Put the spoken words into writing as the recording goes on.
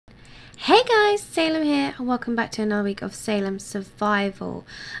Hey guys, Salem here and welcome back to another week of Salem Survival.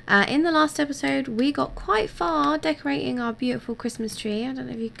 In the last episode we got quite far decorating our beautiful Christmas tree. I don't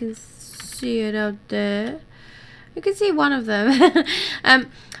know if you can see it out there. You can see one of them.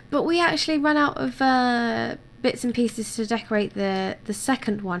 But we actually ran out of bits and pieces to decorate the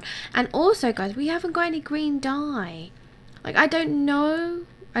second one. And also guys, we haven't got any green dye. Like I don't know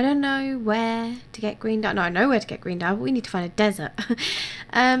where to get green dye. No, I know where to get green dye, but we need to find a desert.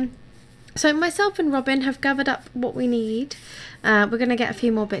 So myself and Robin have gathered up what we need. We're going to get a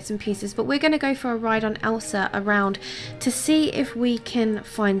few more bits and pieces, but we're going to go for a ride on Elsa around to see if we can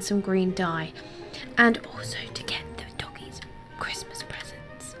find some green dye. And also to get the doggies Christmas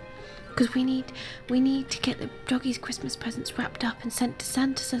presents. Because we need to get the doggies Christmas presents wrapped up and sent to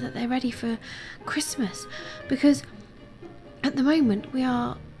Santa so that they're ready for Christmas. Because at the moment we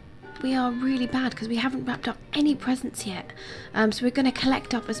are really bad because we haven't wrapped up any presents yet. So we're going to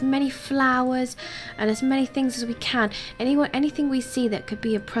collect up as many flowers and as many things as we can. Anything we see that could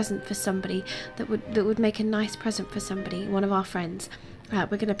be a present for somebody, that would make a nice present for somebody, one of our friends. We're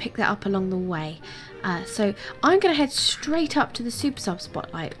going to pick that up along the way. So I'm going to head straight up to the Super Sub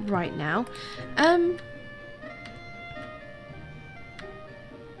Spotlight right now.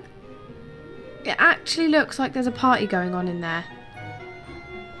 It actually looks like there's a party going on in there.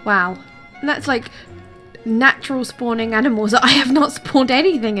 Wow, and that's like natural spawning animals. I have not spawned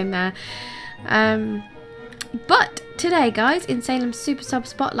anything in there. But today, guys, in Salem's Super Sub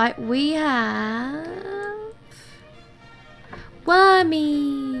Spotlight, we have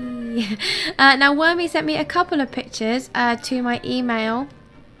Wormy. Now, Wormy sent me a couple of pictures to my email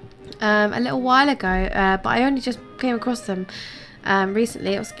a little while ago, but I only just came across them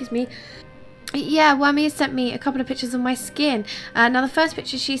recently. Oh, excuse me. Yeah, Wormy has sent me a couple of pictures of my skin. Now the first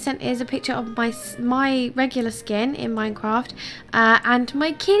picture she sent is a picture of my regular skin in Minecraft, and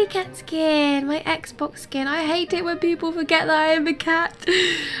my kitty cat skin, my Xbox skin. I hate it when people forget that I am a cat.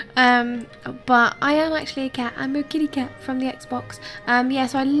 But I am actually a cat. I'm a kitty cat from the Xbox. Yeah,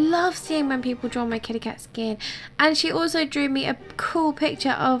 so I love seeing when people draw my kitty cat skin. And she also drew me a cool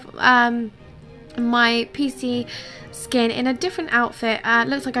picture of my PC skin in a different outfit.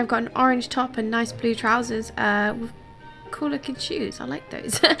 Looks like I've got an orange top and nice blue trousers with cool looking shoes. I like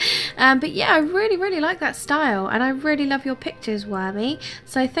those. But yeah, I really like that style, and I really love your pictures, Wormy.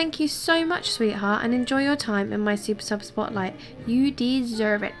 So thank you so much, sweetheart, and enjoy your time in my Super Sub Spotlight. You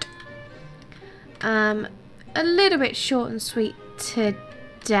deserve it. A little bit short and sweet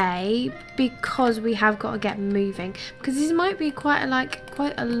today because we have got to get moving, because this might be quite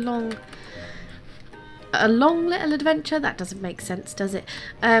a long little adventure. That doesn't make sense, does it?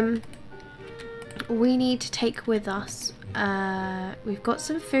 We need to take with us, we've got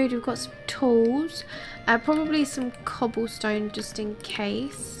some food, we've got some tools, probably some cobblestone just in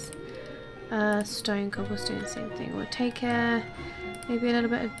case. Stone, cobblestone, same thing. We'll take maybe a little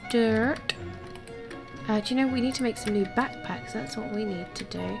bit of dirt. Do you know, we need to make some new backpacks. That's what we need to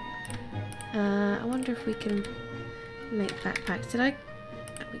do. I wonder if we can make backpacks. Let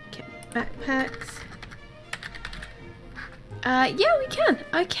me get backpacks. Yeah, we can.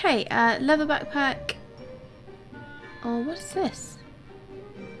 Okay, leather backpack. Oh, what is this?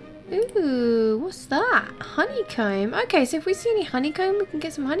 Ooh, what's that? Honeycomb. Okay, so if we see any honeycomb, we can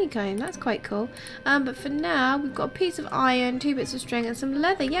get some honeycomb. That's quite cool. But for now, we've got a piece of iron, 2 bits of string, and some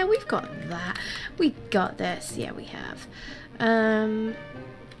leather. Yeah, we've got that. We got this. Yeah, we have.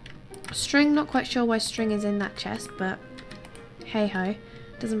 String, not quite sure why string is in that chest, but hey ho,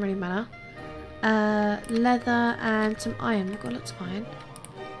 doesn't really matter. Leather and some iron. We've got lots of iron.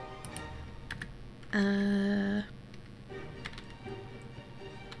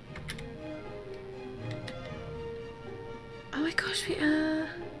 Oh my gosh, we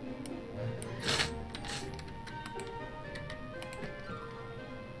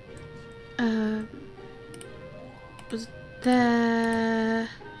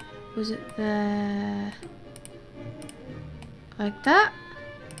was it there like that?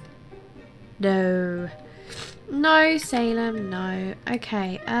 No. No, Salem, no.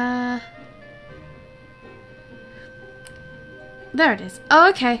 Okay, there it is. Oh,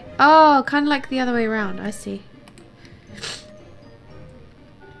 okay. Oh, kind of like the other way around. I see.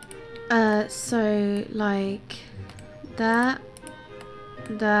 So, like, that.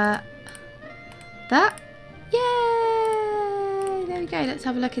 Yay! There we go. Let's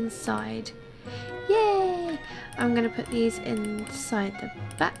have a look inside. Yay! I'm going to put these inside the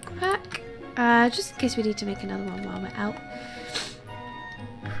backpack. Just in case we need to make another one while we're out.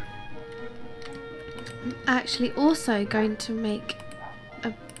 I'm actually also going to make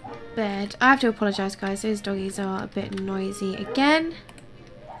a bed. I have to apologise, guys. Those doggies are a bit noisy again.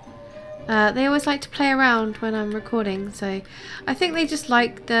 They always like to play around when I'm recording, so I think they just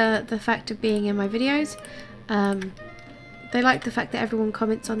like the fact of being in my videos. They like the fact that everyone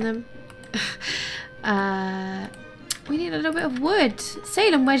comments on them. We need a little bit of wood.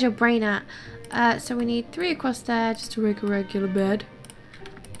 Salem, where's your brain at? So we need 3 across there, just to rig a regular bed.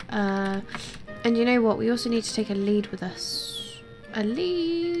 And you know what? We also need to take a lead with us. A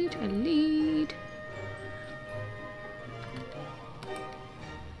lead, a lead.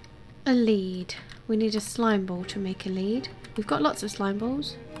 A lead. We need a slime ball to make a lead. We've got lots of slime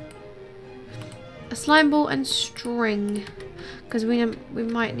balls. A slime ball and string, because we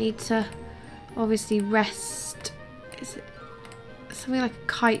might need to obviously rest. Is it something like a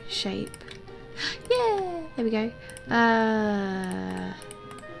kite shape? Yeah, there we go.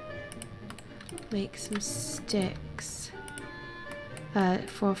 Make some sticks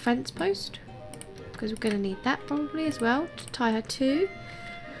for a fence post, because we're going to need that probably as well to tie her to.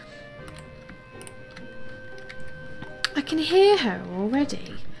 I can hear her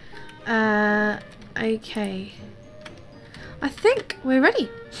already. Okay. I think we're ready.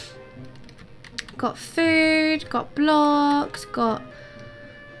 Got food, got blocks, got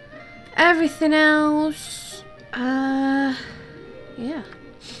everything else. Yeah.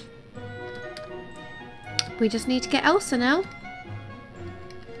 We just need to get Elsa now.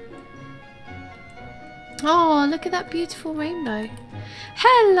 Oh, look at that beautiful rainbow.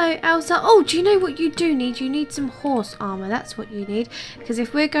 Hello, Elsa. Oh, do you know what you do need? You need some horse armor. That's what you need. Because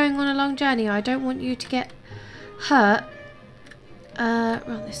if we're going on a long journey, I don't want you to get hurt.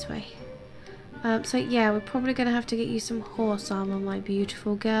 Run this way. So yeah, we're probably going to have to get you some horse armor, my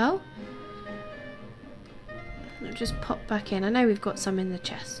beautiful girl. I'll just pop back in. I know we've got some in the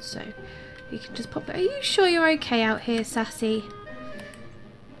chest, so you can just pop it. Are you sure you're okay out here, sassy?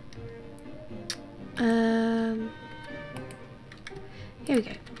 Here we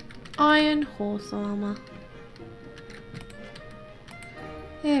go. Iron horse armor.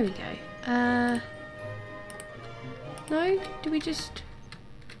 There we go. No? Do we just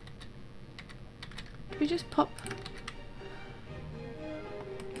pop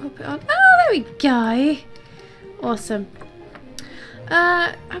it on? Oh, there we go. Awesome.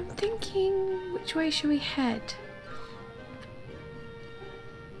 I'm thinking, which way should we head?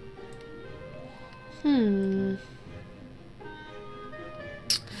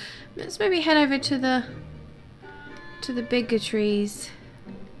 Let's maybe head over to the bigger trees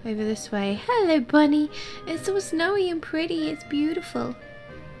over this way. Hello, bunny. It's so snowy and pretty. It's beautiful.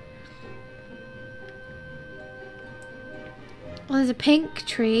 Well, there's a pink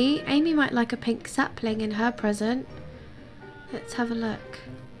tree. Amy might like a pink sapling in her present. Let's have a look.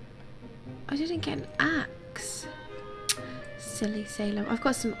 I didn't get an axe. Silly Salem. I've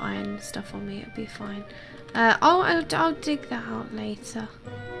got some iron stuff on me. It'll be fine. I'll dig that out later.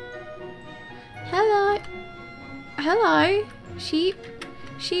 Hello. Hello. Sheep.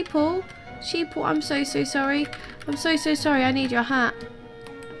 Sheeple. Sheeple. I'm so sorry. I'm so sorry. I need your hat.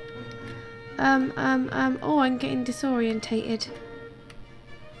 Oh, I'm getting disorientated.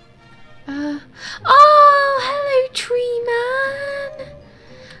 Oh, hello, tree man.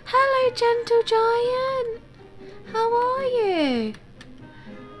 Hello, gentle giant. How are you?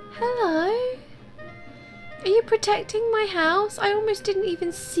 Hello. Are you protecting my house? I almost didn't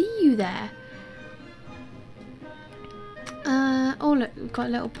even see you there. Oh look, we've got a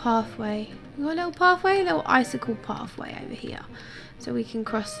little pathway. We've got a little pathway, a little icicle pathway over here. So we can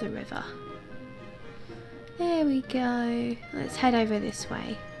cross the river. There we go. Let's head over this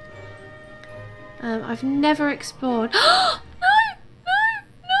way. I've never explored. No!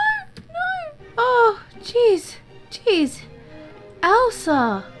 Oh, jeez.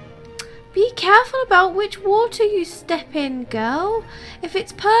 Elsa! Be careful about which water you step in, girl. If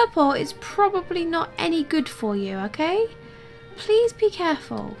it's purple, it's probably not any good for you, okay? Please be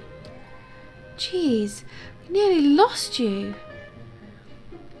careful. Jeez, we nearly lost you.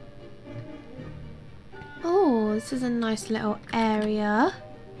 Oh, this is a nice little area.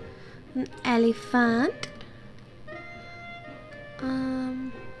 An elephant.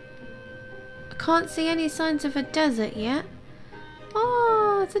 I can't see any signs of a desert yet.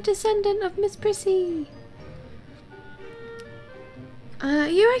 Oh, it's a descendant of Miss Prissy. Are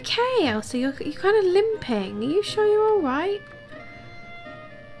you okay, Elsa? You're kind of limping. Are you sure you're all right?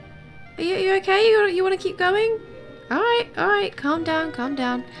 Are you okay? You want to keep going? All right. Calm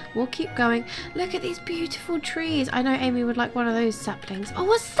down. We'll keep going. Look at these beautiful trees. I know Amy would like one of those saplings. Oh,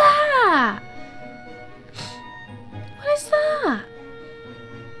 what's that? What is that?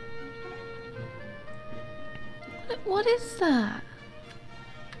 What is that?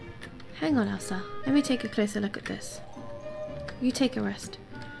 Hang on, Elsa. Let me take a closer look at this. You take a rest.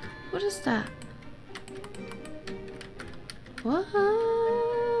 What is that? What?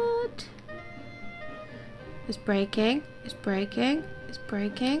 It's breaking. It's breaking. It's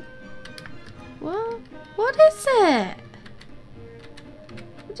breaking. What? What is it?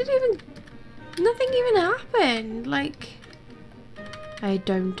 It didn't even... Nothing even happened. Like... I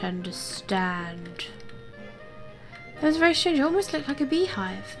don't understand. That was very strange. It almost looked like a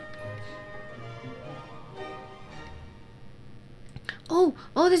beehive. Oh,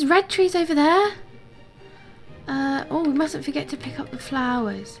 there's red trees over there. Oh, we mustn't forget to pick up the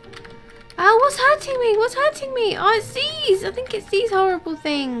flowers. Oh, what's hurting me? What's hurting me? Oh, it's these. I think it's these horrible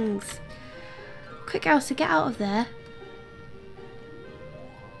things. Quick, Elsa, get out of there.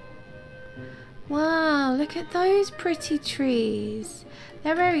 Wow, look at those pretty trees.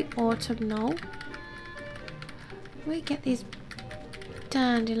 They're very autumnal. We get these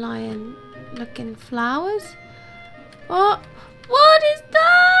dandelion looking flowers. Oh, what is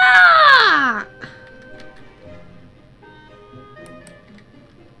that?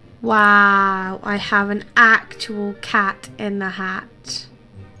 Wow, I have an actual cat in the hat.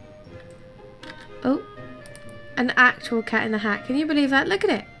 Oh, an actual cat in the hat. Can you believe that? Look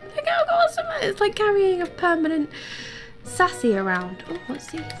at it. Look how awesome it is. It's like carrying a permanent sassy around. Oh, what's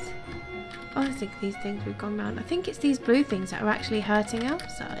these? Oh, I think these things we've gone round. I think it's these blue things that are actually hurting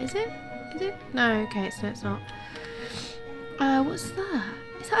Elsa. Is it? Is it? No, okay, it's not. What's that?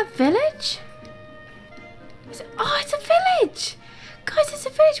 Is that a village? Is it? Oh, it's a village! Guys, it's a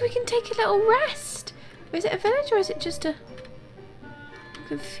village. We can take a little rest. Is it a village or is it just a... I'm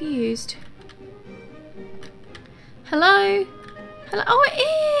confused. Hello? Hello? Oh, it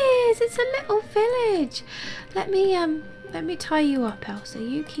is! It's a little village. Let me tie you up, Elsa.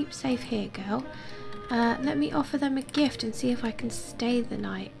 You keep safe here, girl. Let me offer them a gift and see if I can stay the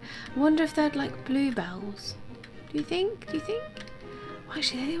night. I wonder if they'd like bluebells. Do you think? Do you think? Well,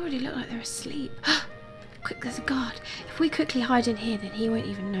 actually, they already look like they're asleep. Quick, there's a guard. If we quickly hide in here, then he won't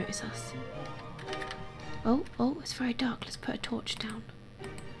even notice us. Oh, it's very dark. Let's put a torch down.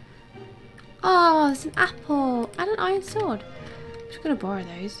 Oh, there's an apple and an iron sword. I'm just going to borrow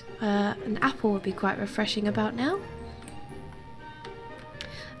those. An apple would be quite refreshing about now.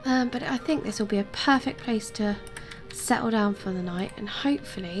 But I think this will be a perfect place to settle down for the night, and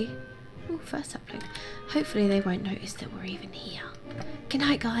hopefully... Oh, first sapling. Hopefully they won't notice that we're even here. Good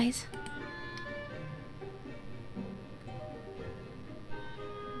night, guys.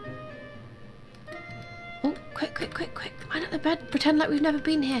 Oh, quick. Line up the bed. Pretend like we've never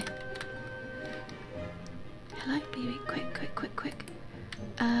been here. Hello, baby. Quick.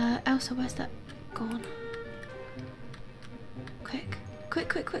 Elsa, where's that gone? Quick.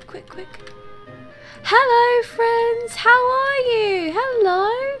 Hello, friends. How are you?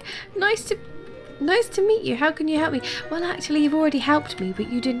 Hello. Nice to meet you. How can you help me? Well, actually, you've already helped me, but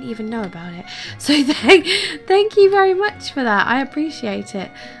you didn't even know about it. So thank you very much for that. I appreciate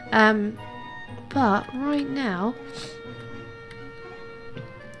it. But right now,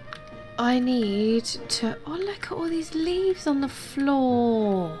 I need to... Oh, look at all these leaves on the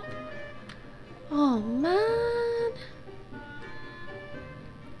floor. Oh, man.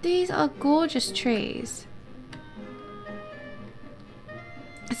 These are gorgeous trees.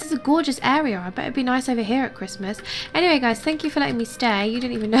 This is a gorgeous area. I bet it'd be nice over here at Christmas. Anyway, guys, thank you for letting me stay. You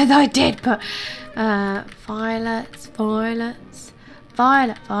didn't even know that I did, but... violets.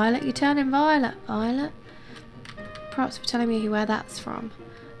 Violet. You're turning violet. Props for telling me where that's from.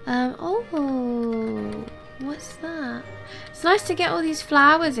 Oh, what's that? It's nice to get all these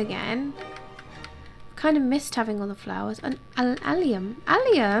flowers again. Kind of missed having all the flowers. An allium,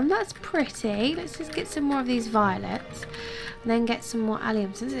 that's pretty. Let's just get some more of these violets, and then get some more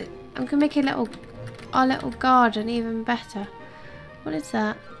alliums. I'm gonna make our little garden even better. What is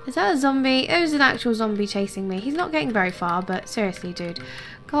that? Is that a zombie? There's an actual zombie chasing me. He's not getting very far, but seriously, dude,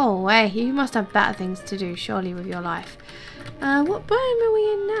 go away. You must have better things to do, surely, with your life. What biome are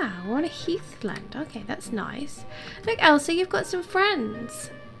we in now? We're on a heathland. Okay, that's nice. Look, Elsa, you've got some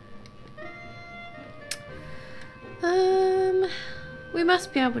friends. We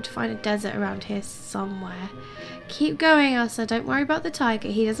must be able to find a desert around here somewhere. Keep going, Elsa. Don't worry about the tiger.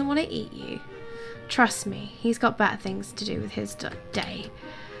 He doesn't want to eat you. Trust me, he's got better things to do with his day.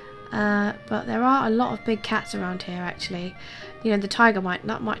 But there are a lot of big cats around here, actually. You know, the tiger might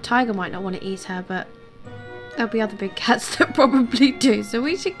not want to eat her, but there'll be other big cats that probably do. So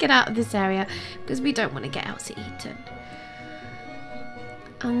we should get out of this area because we don't want to get Elsa eaten.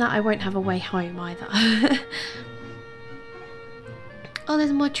 And that I won't have a way home either. Oh,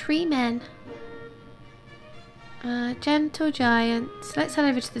 there's more tree men. Gentle giants. Let's head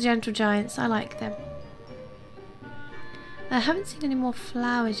over to the gentle giants. I like them. I haven't seen any more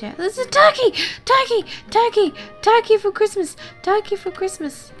flowers yet. There's a turkey! Turkey! Turkey! Turkey for Christmas! Turkey for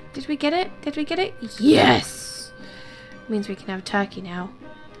Christmas! Did we get it? Did we get it? Yes! Means we can have a turkey now.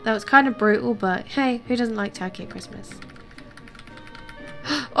 That was kind of brutal, but hey, who doesn't like turkey at Christmas?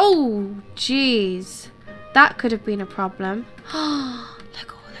 Oh, jeez. That could have been a problem. Look at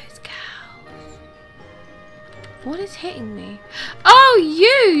all those cows. What is hitting me? Oh,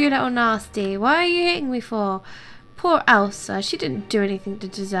 you little nasty. Why are you hitting me for? Poor Elsa. She didn't do anything to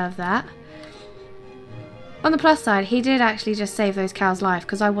deserve that. On the plus side, he did actually just save those cows' life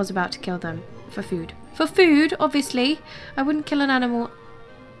because I was about to kill them for food. For food, obviously. I wouldn't kill an animal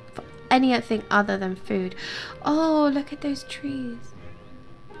for anything other than food. Oh, look at those trees.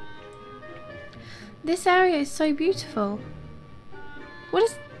 This area is so beautiful. What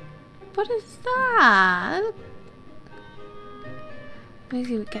is that?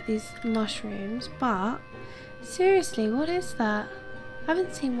 Maybe we get these mushrooms, but seriously, what is that? I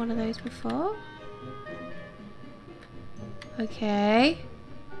haven't seen one of those before. Okay.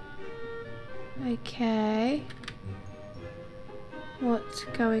 Okay. What's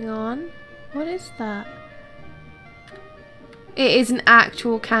going on? What is that? It is an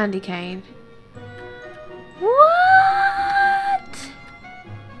actual candy cane. What?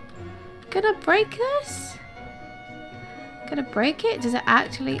 Gonna break this? Gonna break it? Does it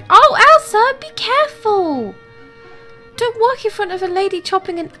actually? Oh, Elsa, be careful! Don't walk in front of a lady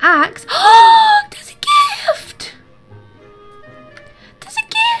chopping an axe. Oh, there's a gift! There's a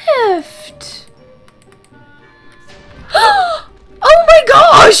gift! Oh my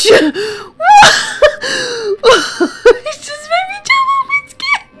gosh! It just made me jump off its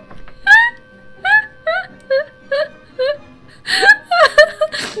gift!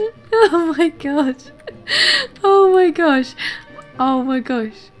 Oh my gosh. Oh my gosh. Oh my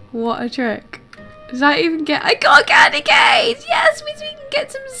gosh. What a trick. Does that even get... I got candy canes! Yes, means we can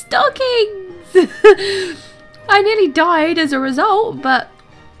get some stockings! I nearly died as a result, but...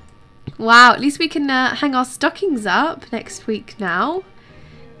 Wow, at least we can hang our stockings up next week now.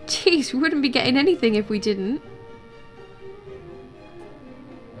 Jeez, we wouldn't be getting anything if we didn't.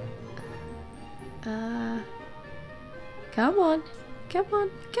 Come on. Come on.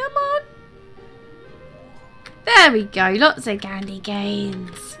 Come on. There we go. Lots of candy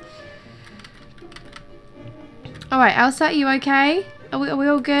canes. Alright, Elsa, are you okay? Are we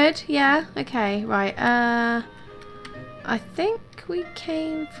all good? Yeah? Okay, right. I think we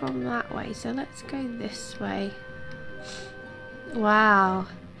came from that way, so let's go this way. Wow.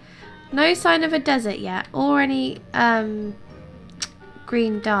 No sign of a desert yet, or any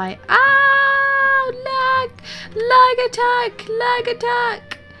green dye. Ah, lag! Lag attack! Lag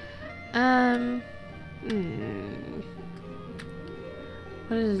attack!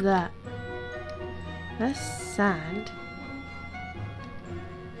 What is that? That's sand.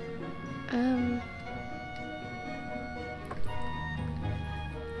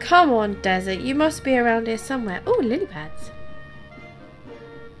 Come on, desert. You must be around here somewhere. Oh, lily pads.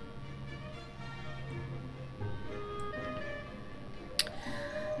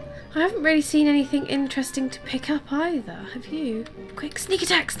 I haven't really seen anything interesting to pick up either. Have you? Quick, sneak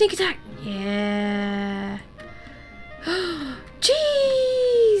attack! Sneak attack! Yeah.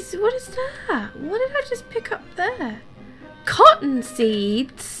 Jeez! What is that? What did I just pick up there? Cotton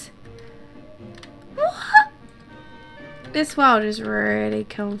seeds? What? This world is really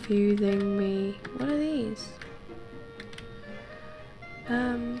confusing me. What are these?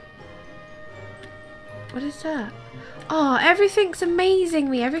 What is that? Oh, everything's amazing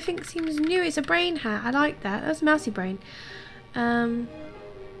me. Everything seems new. It's a brain hat. I like that. That's mousy brain.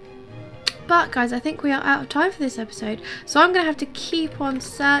 But guys, I think we are out of time for this episode. So I'm going to have to keep on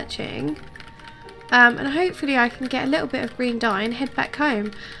searching. And hopefully I can get a little bit of green dye and head back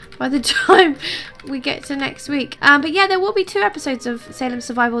home by the time we get to next week. But yeah, there will be 2 episodes of Salem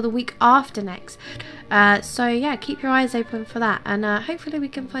Survival the week after next. So yeah, keep your eyes open for that. And hopefully we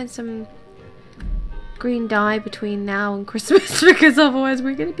can find some green dye between now and Christmas, because otherwise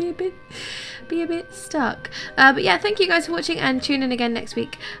we're going to be a bit stuck. But yeah, thank you guys for watching, and tune in again next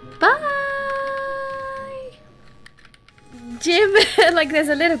week. Bye! Jim, like there's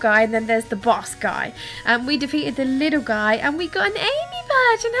a little guy and then there's the boss guy. We defeated the little guy and we got an Amy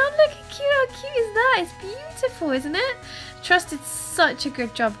badge, and look how cute is that? It's beautiful, isn't it? Trust did such a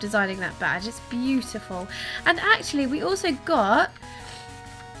good job designing that badge. It's beautiful. And actually we also got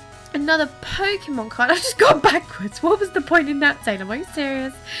another Pokemon card. I've just gone backwards. What was the point in that, Salem? Are you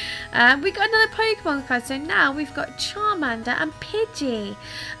serious? We got another Pokemon card. So now we've got Charmander and Pidgey.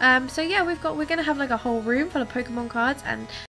 So yeah, we're gonna have like a whole room full of Pokemon cards, and